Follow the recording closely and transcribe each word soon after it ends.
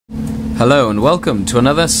Hello and welcome to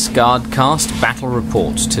another SkaredCast battle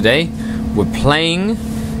report. Today we're playing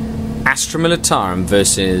Astra Militarum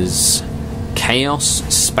versus Chaos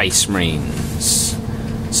Space Marines.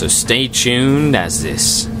 So stay tuned as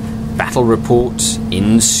this battle report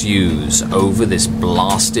ensues over this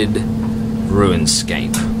blasted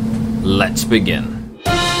ruinscape. Let's begin.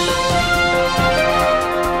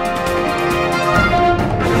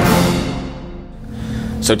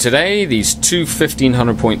 So today, these two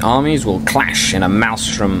 1500-point armies will clash in a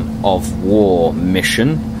Maelstrom of War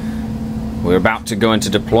mission. We're about to go into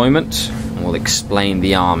deployment, and we'll explain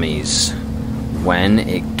the armies when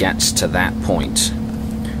it gets to that point.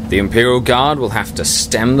 The Imperial Guard will have to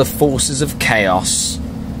stem the forces of chaos.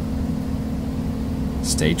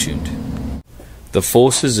 Stay tuned. The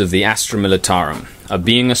forces of the Astra Militarum are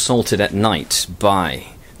being assaulted at night by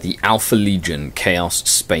the Alpha Legion Chaos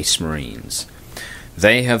Space Marines.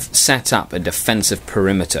 They have set up a defensive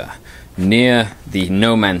perimeter near the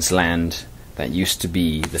no man's land that used to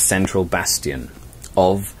be the central bastion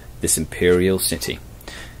of this imperial city.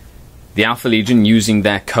 The Alpha Legion, using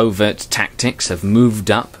their covert tactics, have moved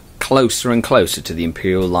up closer and closer to the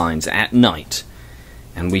imperial lines at night,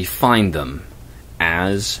 and we find them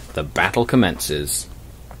as the battle commences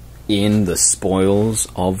in the spoils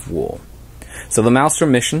of war. So the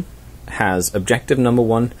Maelstrom mission has objective number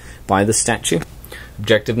 1 by the statue,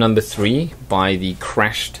 objective number 3 by the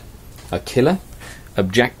crashed Aquila,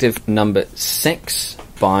 objective number 6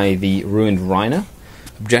 by the ruined Rhino,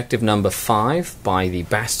 objective number 5 by the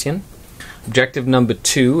Bastion, objective number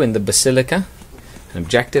 2 in the Basilica, and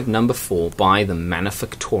objective number 4 by the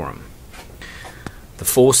Manufactorum. The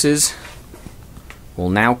forces will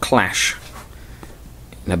now clash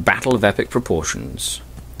in a battle of epic proportions.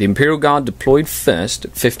 The Imperial Guard deployed first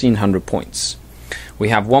at 1500 points. We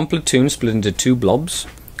have one platoon split into 2 blobs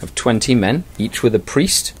of 20 men, each with a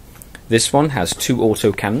priest. This one has 2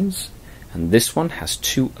 autocannons, and this one has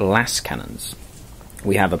 2 las cannons.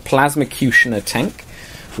 We have a plasmacutioner tank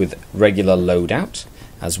with regular loadout,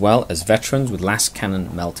 as well as veterans with las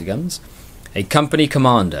cannon melter guns. A company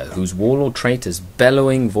commander whose warlord trait is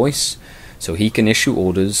bellowing voice, so he can issue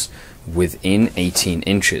orders within 18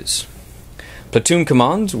 inches. Platoon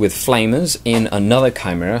command with flamers in another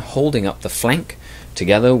chimera holding up the flank,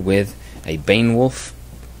 together with a Banewolf,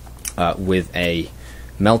 with a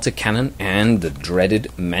melter cannon and the dreaded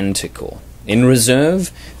Manticore. In reserve,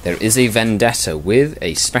 there is a Vendetta with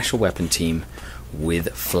a special weapon team with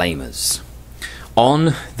flamers.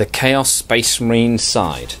 On the Chaos Space Marine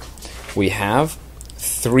side, we have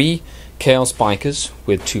 3 Chaos Bikers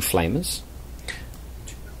with 2 flamers,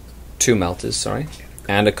 2 melters, sorry,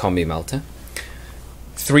 and a combi melter.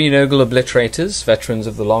 3 Nurgle Obliterators, veterans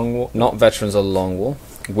of the Long War, not veterans of the Long War,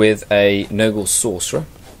 with a Nurgle Sorcerer.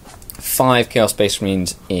 5 Chaos Space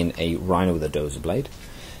Marines in a Rhino with a Dozer Blade.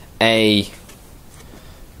 A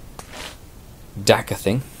Daka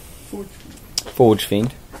thing, Forge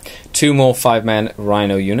Fiend. 2 more 5-man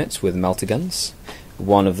Rhino units with melter guns.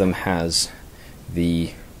 One of them has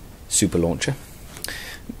the Super Launcher.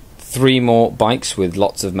 3 more bikes with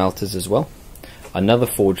lots of melters as well. Another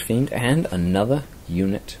Forge Fiend and another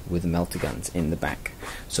unit with melter guns in the back.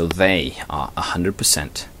 So they are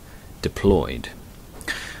 100% deployed.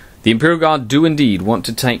 The Imperial Guard do indeed want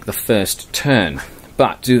to take the first turn,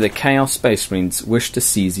 but do the Chaos Space Marines wish to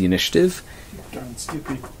seize the initiative? Darn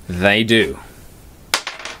stupid. They do.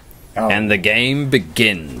 Oh. And the game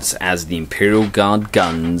begins as the Imperial Guard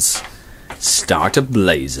guns start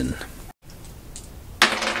a-blazing.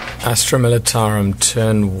 Astra Militarum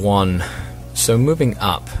turn 1. So moving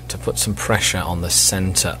up to put some pressure on the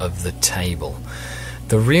center of the table.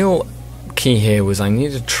 The real key here was I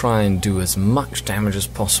needed to try and do as much damage as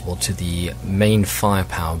possible to the main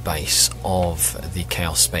firepower base of the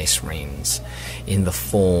Chaos Space Marines in the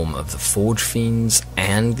form of the Forge Fiends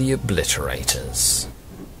and the Obliterators.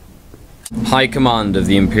 High Command of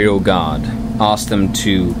the Imperial Guard asked them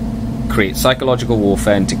to create psychological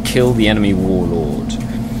warfare and to kill the enemy warlord.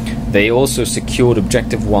 They also secured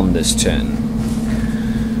objective 1 this turn.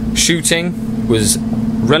 Shooting was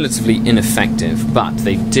relatively ineffective, but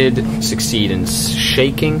they did succeed in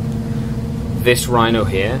shaking this Rhino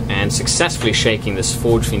here and successfully shaking this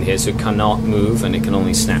Forge Fiend here, so it cannot move and it can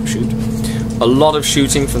only snap shoot. A lot of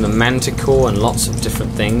shooting from the Manticore and lots of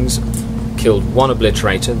different things killed 1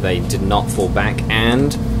 Obliterator. They did not fall back,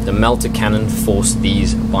 and the melter cannon forced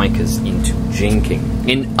these bikers into jinking.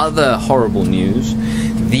 In other horrible news,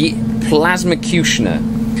 the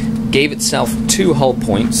Plasmacutioner gave itself 2 hull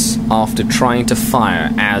points after trying to fire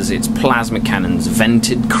as its plasma cannons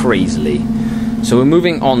vented crazily. So we're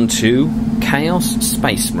moving on to Chaos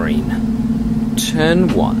Space Marine.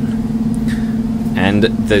 Turn 1. and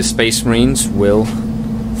the Space Marines will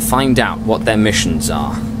find out what their missions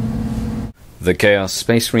are. The Chaos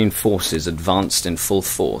Space Marine forces advanced in full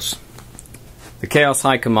force. The Chaos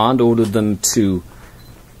High Command ordered them to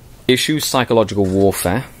issue psychological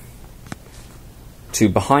warfare, to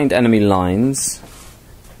behind enemy lines,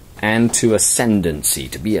 and to ascendancy,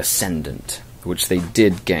 to be ascendant, which they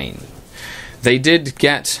did gain. They did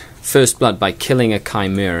get first blood by killing a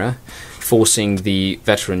Chimera, forcing the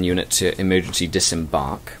veteran unit to emergency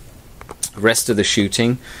disembark. The rest of the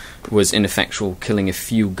shooting was ineffectual, killing a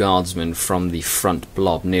few guardsmen from the front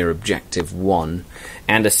blob near Objective 1,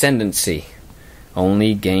 and ascendancy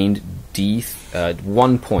only gained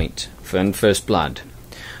 1 point for first blood.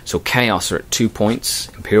 So Chaos are at 2 points,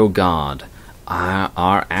 Imperial Guard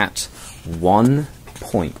are at 1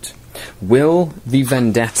 point. Will the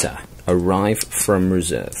Vendetta arrive from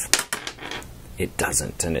reserve? It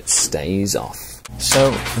doesn't, and it stays off.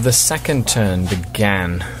 So the second turn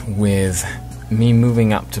began with me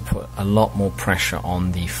moving up to put a lot more pressure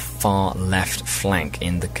on the far left flank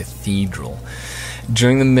in the cathedral.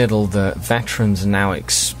 During the middle, the veterans are now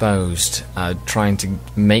exposed, trying to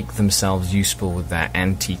make themselves useful with their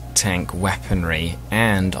anti-tank weaponry,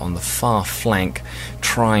 and on the far flank,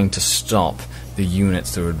 trying to stop the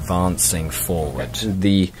units that are advancing forward.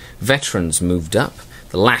 The veterans moved up,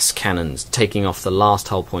 the last cannons taking off the last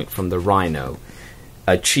hull point from the Rhino,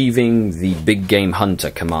 achieving the big game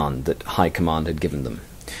hunter command that High Command had given them.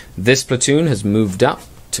 This platoon has moved up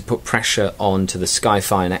to put pressure onto the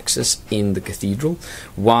Skyfire Nexus in the cathedral,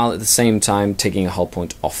 while at the same time taking a hull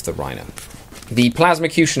point off the Rhino. The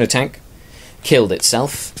Plasmacutioner tank killed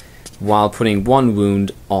itself while putting 1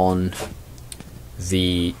 wound on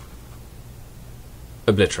the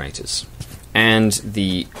Obliterators, and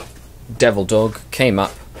the Devil Dog came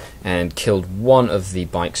up and killed 1 of the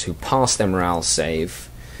bikes who passed their morale save.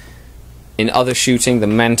 In other shooting, the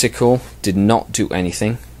Manticore did not do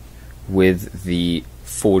anything, with the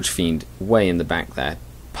Forge Fiend way in the back there,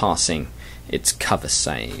 passing its cover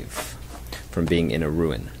save from being in a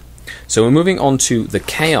ruin. So we're moving on to the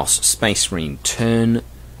Chaos Space Marine, turn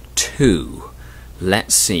 2.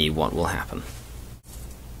 Let's see what will happen.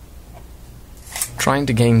 Trying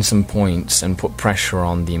to gain some points and put pressure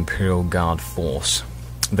on the Imperial Guard force,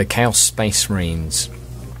 the Chaos Space Marines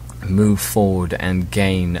move forward and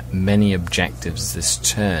gain many objectives this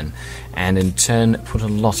turn, and in turn put a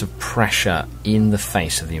lot of pressure in the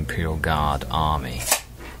face of the Imperial Guard army.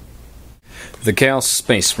 The Chaos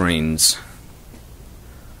Space Marines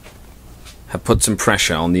have put some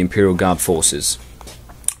pressure on the Imperial Guard forces,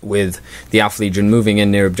 with the Alpha Legion moving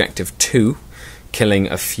in near Objective 2, killing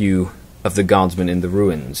a few of the guardsmen in the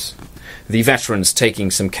ruins. The veterans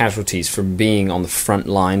taking some casualties from being on the front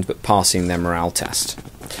line but passing their morale test.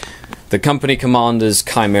 The company commander's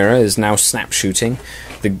Chimera is now snap shooting.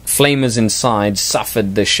 The flamers inside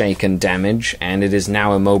suffered the shake and damage, and it is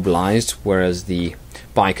now immobilized, whereas the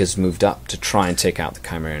bikers moved up to try and take out the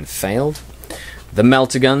Chimera and failed. The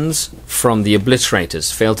melter guns from the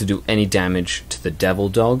Obliterators failed to do any damage to the Devil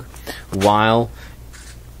Dog, while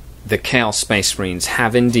the Chaos Space Marines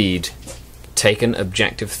have indeed taken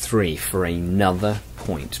Objective 3 for another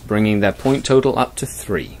point, bringing their point total up to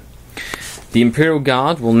 3. The Imperial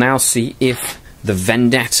Guard will now see if the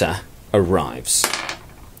Vendetta arrives.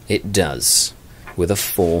 It does, with a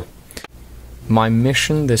 4. My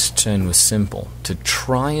mission this turn was simple: to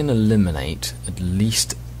try and eliminate at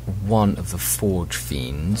least one of the Forge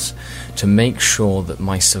Fiends, to make sure that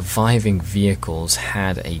my surviving vehicles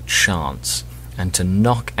had a chance, and to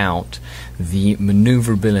knock out the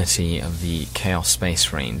maneuverability of the Chaos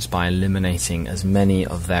Space Marines by eliminating as many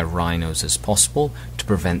of their Rhinos as possible to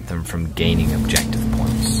prevent them from gaining objective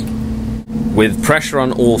points. With pressure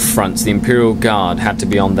on all fronts, the Imperial Guard had to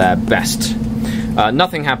be on their best.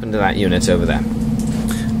 Nothing happened to that unit over there.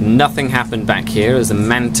 Nothing happened back here as the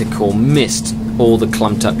Manticore missed all the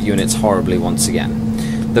clumped up units horribly once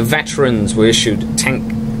again. The veterans were issued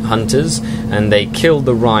tank hunters and they killed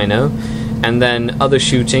the Rhino, and then other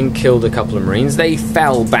shooting killed a couple of Marines. They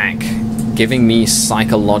fell back, giving me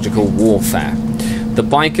psychological warfare. The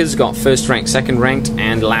bikers got first ranked, second ranked,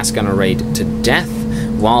 and last gunner raid to death,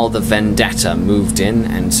 while the Vendetta moved in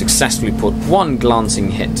and successfully put 1 glancing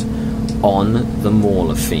hit on the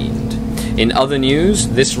Mauler Fiend. In other news,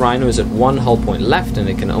 this Rhino is at 1 hull point left and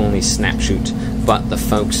it can only snap shoot, but the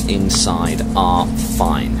folks inside are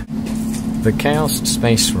fine. The Chaos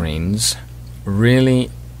Space Marines really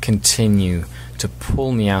continue to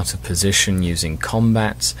pull me out of position using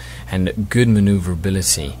combats and good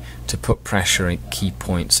maneuverability to put pressure at key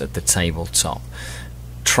points at the tabletop.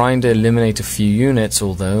 Trying to eliminate a few units,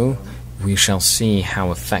 although we shall see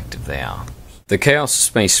how effective they are. The Chaos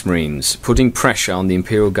Space Marines putting pressure on the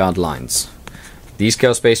Imperial Guard lines. These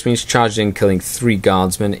Chaos Space Marines charged in, killing 3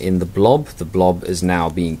 guardsmen in the blob. The blob is now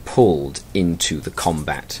being pulled into the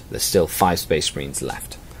combat. There's still 5 Space Marines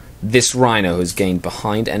left. This Rhino has gained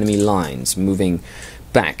behind enemy lines, moving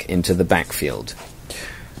back into the backfield.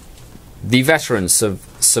 The veterans have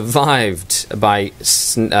survived by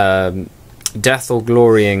death or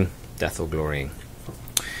glorying,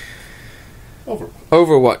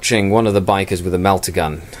 overwatching one of the bikers with a melter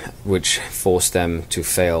gun, which forced them to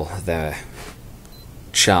fail their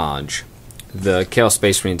charge. The Chaos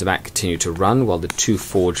Space Marines back continue to run while the 2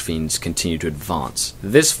 Forge Fiends continue to advance.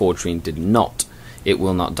 This Forge Fiend did not. It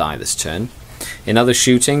will not die this turn. In other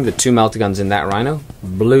shooting, the 2 melter guns in that Rhino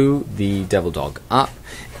blew the Devil Dog up,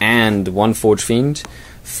 and 1 Forge Fiend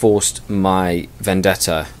forced my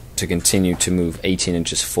Vendetta to continue to move 18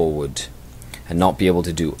 inches forward and not be able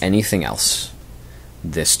to do anything else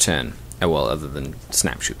this turn. Well, other than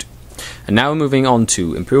snapshoot. And now we're moving on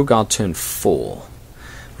to Imperial Guard turn 4.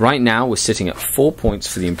 Right now we're sitting at 4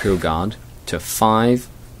 points for the Imperial Guard to 5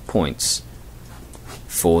 points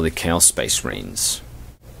for the Chaos Space Marines.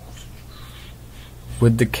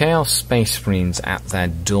 With the Chaos Space Marines at their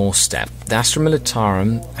doorstep, the Astra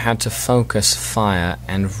Militarum had to focus fire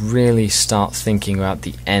and really start thinking about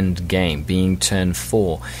the end game, being turn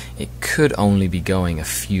 4. It could only be going a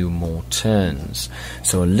few more turns,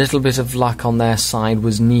 so a little bit of luck on their side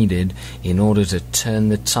was needed in order to turn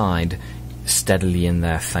the tide steadily in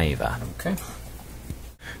their favour. Okay.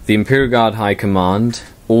 The Imperial Guard High Command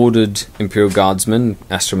ordered Imperial Guardsmen,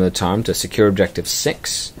 Astra Militarum, to secure Objective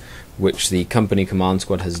 6, which the company command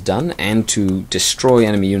squad has done, and to destroy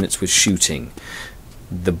enemy units with shooting.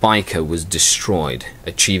 The biker was destroyed,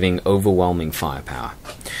 achieving overwhelming firepower.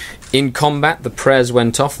 In combat, the prayers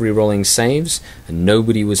went off, rerolling saves, and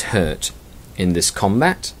nobody was hurt in this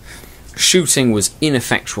combat. Shooting was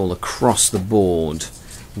ineffectual across the board,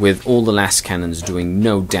 with all the last cannons doing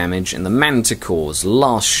no damage, and the Manticore's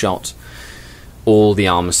last shot, all the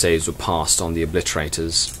armor saves were passed on the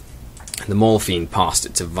Obliterators. The Morphine passed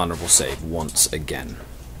it to vulnerable save once again.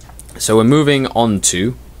 So we're moving on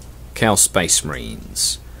to Chaos Space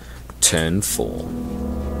Marines. Turn 4.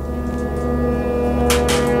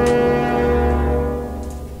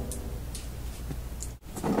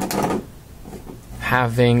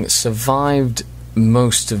 Having survived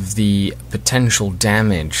most of the potential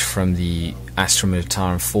damage from the Astra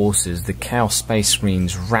Militarum forces, the Chaos Space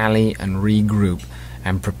Marines rally and regroup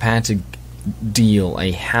and prepare to deal a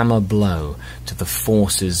hammer blow to the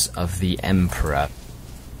forces of the Emperor.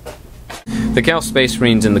 The Chaos Space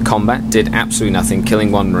Marines in the combat did absolutely nothing,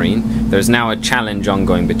 killing 1 Marine. There is now a challenge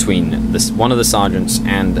ongoing between one of the sergeants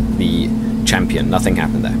and the champion. Nothing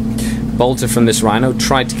happened there. Bolter from this Rhino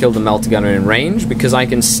tried to kill the Melter Gunner in range because I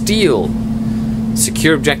can steal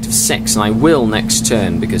secure Objective 6, and I will next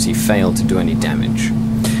turn because he failed to do any damage.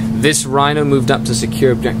 This Rhino moved up to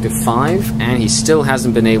secure Objective 5, and he still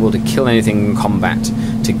hasn't been able to kill anything in combat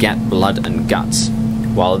to get blood and guts,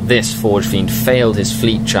 while this Forge Fiend failed his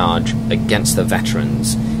fleet charge against the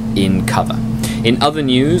veterans in cover. In other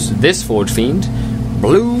news, this Forge Fiend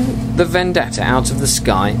blew the Vendetta out of the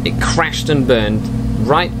sky. It crashed and burned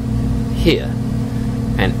right here,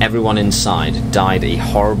 and everyone inside died a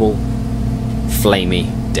horrible,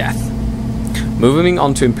 flamey death. Moving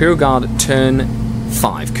on to Imperial Guard turn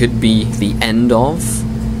 5, could be the end of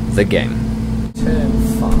the game. Turn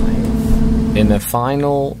 5. In a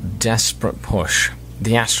final desperate push,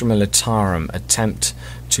 the Astra Militarum attempt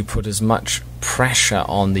to put as much pressure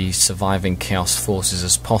on the surviving Chaos forces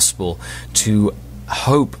as possible to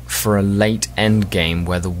hope for a late end game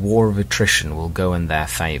where the war of attrition will go in their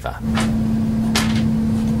favour.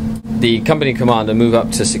 The company commander move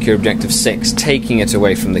up to secure Objective 6, taking it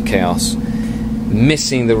away from the Chaos,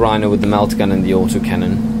 missing the Rhino with the melter gun and the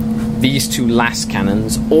autocannon. These 2 last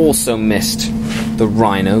cannons also missed the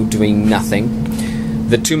Rhino, doing nothing.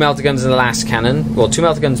 The 2 melter guns and the last cannon, well, 2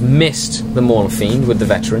 melter guns missed the Mauler Fiend with the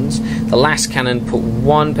veterans. The last cannon put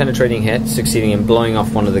 1 penetrating hit, succeeding in blowing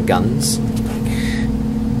off one of the guns.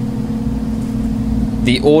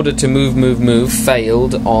 The order to move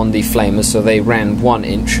failed on the Flamers, so they ran 1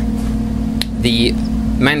 inch. The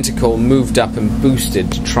Manticore moved up and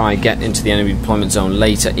boosted to try get into the enemy deployment zone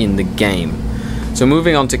later in the game. So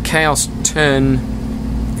moving on to Chaos turn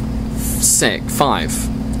 5,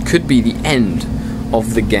 could be the end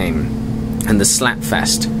of the game, and the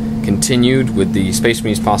Slapfest continued with the Space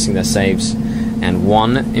Marines passing their saves and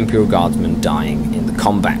 1 Imperial Guardsman dying in the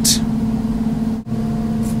combat.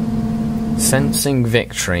 Sensing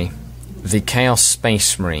victory, the Chaos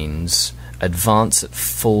Space Marines advance at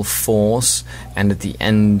full force, and at the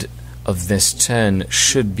end of this turn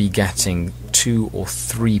should be getting 2 or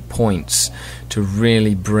 3 points to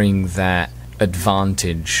really bring their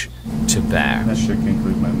advantage to bear. That should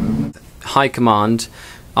conclude my movement. High Command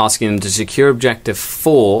asking them to secure Objective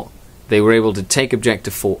 4. They were able to take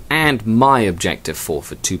Objective 4 and my Objective 4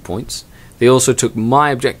 for 2 points. They also took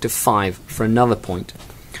my Objective 5 for another point.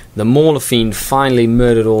 The Mauler Fiend finally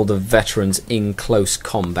murdered all the veterans in close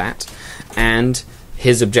combat, and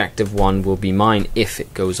his Objective 1 will be mine if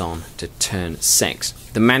it goes on to turn 6.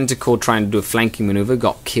 The Manticore, trying to do a flanking maneuver,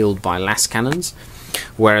 got killed by las cannons,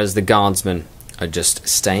 whereas the Guardsmen are just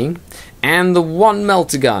staying. And the one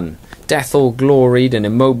Melter Gun, Death All gloried and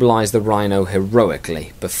immobilized the Rhino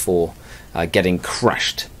heroically before getting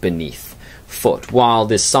crushed beneath foot, while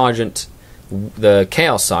this Sergeant, the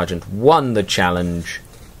Chaos Sergeant, won the challenge,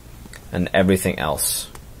 and everything else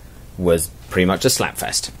was pretty much a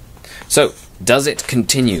slapfest. So, does it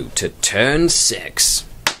continue to turn 6?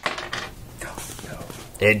 No.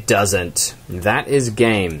 It doesn't. That is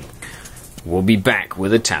game. We'll be back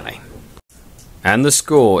with a tally. And the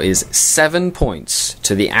score is 7 points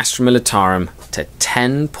to the Astra Militarum to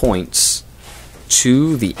 10 points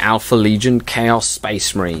to the Alpha Legion Chaos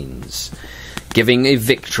Space Marines, giving a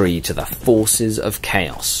victory to the forces of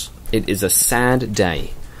chaos. It is a sad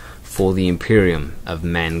day for the Imperium of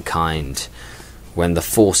mankind when the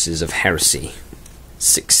forces of heresy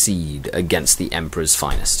succeed against the Emperor's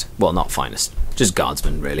finest. Well, not finest, just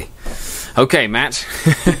Guardsmen, really. Okay, Matt.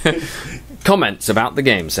 Comments about the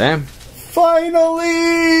game, sir?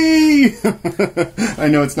 Finally! I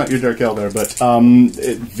know it's not your Dark Eldar, but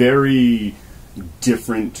very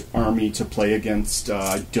different army to play against.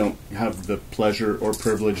 I don't have the pleasure or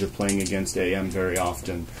privilege of playing against AM very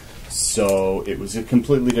often, so it was a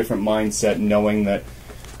completely different mindset, knowing that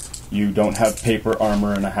you don't have paper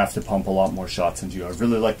armor and I have to pump a lot more shots into you. I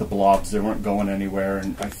really like the blobs. They weren't going anywhere,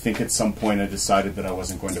 and I think at some point I decided that I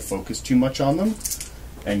wasn't going to focus too much on them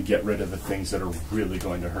and get rid of the things that are really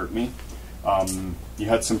going to hurt me. You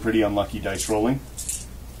had some pretty unlucky dice rolling,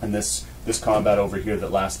 and this combat over here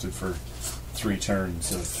that lasted for 3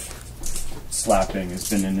 turns of slapping has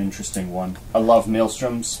been an interesting one. I love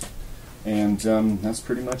maelstroms, and that's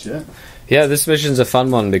pretty much it. Yeah, this mission's a fun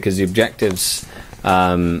one because the objectives,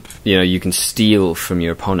 you can steal from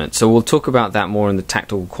your opponent. So we'll talk about that more in the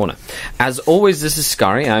Tactical Corner. As always, this is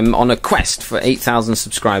Skari. I'm on a quest for 8,000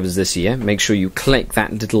 subscribers this year. Make sure you click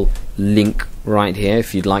that little link right here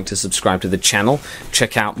if you'd like to subscribe to the channel.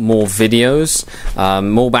 Check out more videos,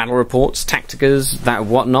 more battle reports, tacticas, that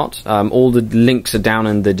whatnot. All the links are down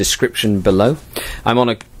in the description below. I'm on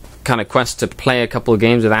a kind of quest to play a couple of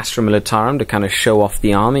games with Astra Militarum to kind of show off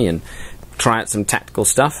the army and try out some tactical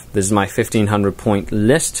stuff. This is my 1500 point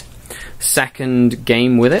list. Second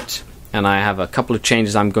game with it, and I have a couple of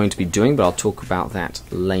changes I'm going to be doing, but I'll talk about that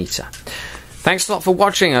later. Thanks a lot for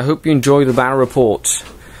watching. I hope you enjoyed the battle report.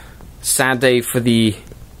 Sad day for the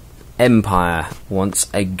Empire once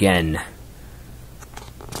again.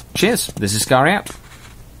 Cheers. This is Skari out.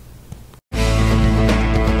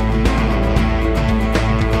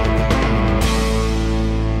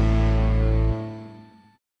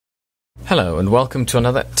 Hello and welcome to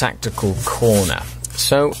another Tactical Corner.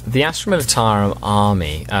 So, the Astra Militarum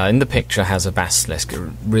army in the picture has a basilisk. It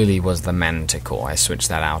really was the Manticore. I switched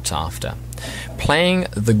that out after. Playing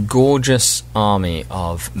the gorgeous army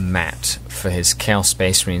of Matt for his Chaos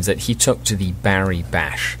Space Marines that he took to the Barry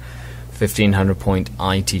Bash 1500 point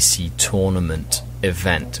ITC tournament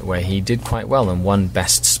event, where he did quite well and won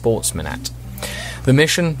Best Sportsman at. The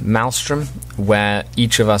mission, Maelstrom, where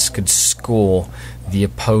each of us could score the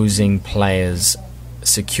opposing player's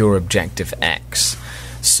secure objective X.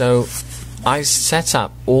 So I set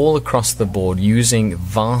up all across the board using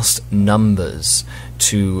vast numbers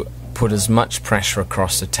to put as much pressure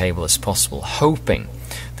across the table as possible, hoping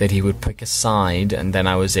that he would pick a side and then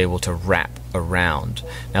I was able to wrap around.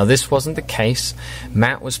 Now this wasn't the case.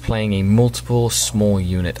 Matt was playing a multiple small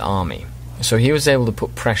unit army. So he was able to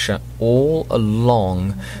put pressure all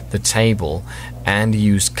along the table and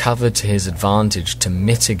use cover to his advantage to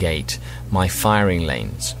mitigate my firing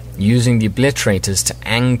lanes, using the obliterators to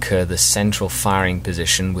anchor the central firing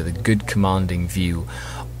position with a good commanding view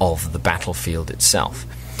of the battlefield itself.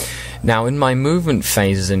 Now in my movement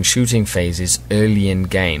phases and shooting phases early in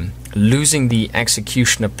game, losing the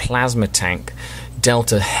Executioner plasma tank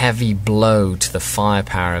dealt a heavy blow to the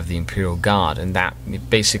firepower of the Imperial Guard, and that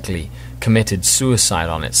basically committed suicide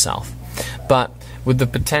on itself. But with the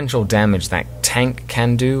potential damage that tank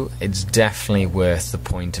can do, it's definitely worth the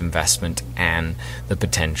point investment and the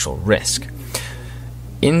potential risk.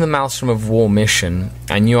 In the Maelstrom of War mission,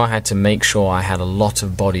 I knew I had to make sure I had a lot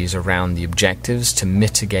of bodies around the objectives to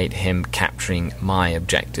mitigate him capturing my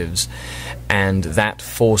objectives, and that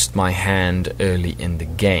forced my hand early in the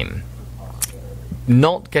game.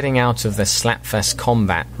 Not getting out of the slapfest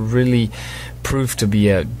combat really proved to be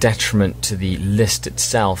a detriment to the list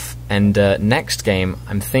itself, and next game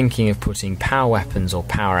I'm thinking of putting power weapons or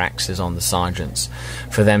power axes on the sergeants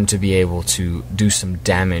for them to be able to do some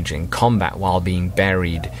damage in combat while being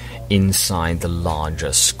buried inside the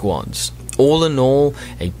larger squads. All in all,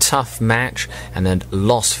 a tough match and a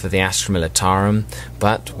loss for the Astra Militarum,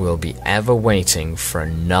 but we'll be ever waiting for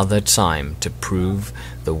another time to prove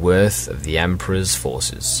the worth of the Emperor's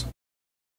forces.